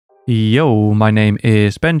Yo, my name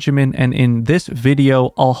is Benjamin, and in this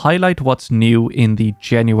video I'll highlight what's new in the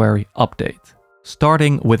January update.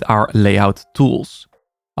 Starting with our layout tools.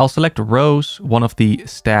 I'll select rows, one of the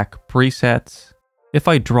stack presets. If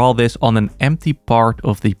I draw this on an empty part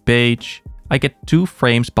of the page, I get 2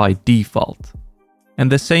 frames by default. And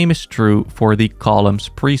the same is true for the columns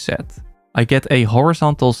preset. I get a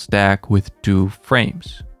horizontal stack with 2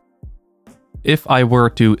 frames. If I were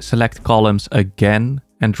to select columns again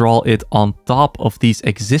and draw it on top of these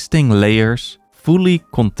existing layers, fully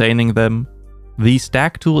containing them, the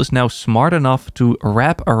stack tool is now smart enough to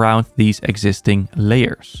wrap around these existing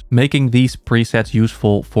layers, making these presets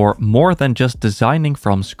useful for more than just designing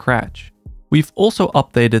from scratch. We've also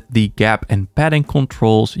updated the gap and padding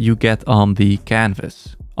controls you get on the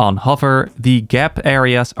canvas. On hover, the gap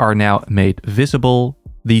areas are now made visible.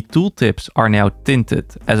 The tooltips are now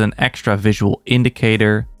tinted as an extra visual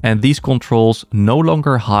indicator, and these controls no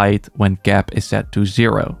longer hide when gap is set to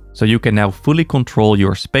 0. So you can now fully control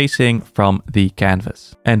your spacing from the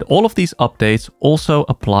canvas. And all of these updates also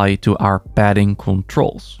apply to our padding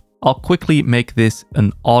controls. I'll quickly make this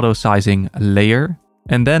an auto-sizing layer,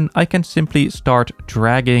 and then I can simply start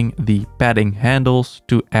dragging the padding handles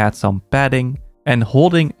to add some padding, and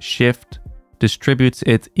holding Shift distributes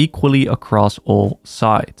it equally across all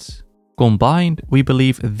sides. Combined, we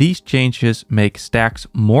believe these changes make stacks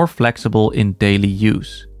more flexible in daily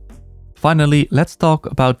use. Finally, let's talk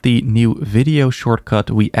about the new video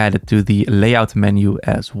shortcut we added to the layout menu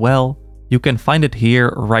as well. You can find it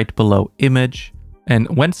here right below image. And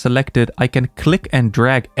when selected, I can click and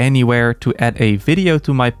drag anywhere to add a video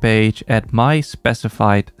to my page at my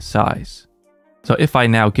specified size. So if I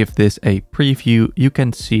now give this a preview, you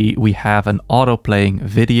can see we have an auto-playing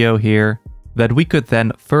video here that we could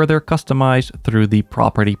then further customize through the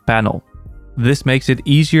property panel. This makes it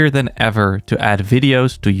easier than ever to add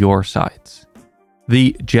videos to your sites.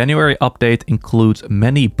 The January update includes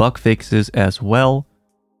many bug fixes as well.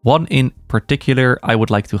 One in particular I would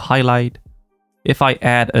like to highlight. If I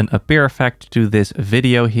add an appear effect to this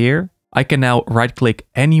video here, I can now right-click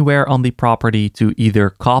anywhere on the property to either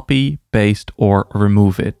copy, paste, or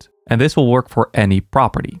remove it. And this will work for any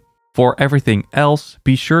property. For everything else,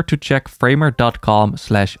 be sure to check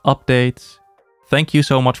framer.com/updates. Thank you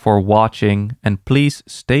so much for watching, and please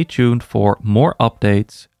stay tuned for more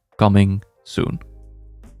updates coming soon.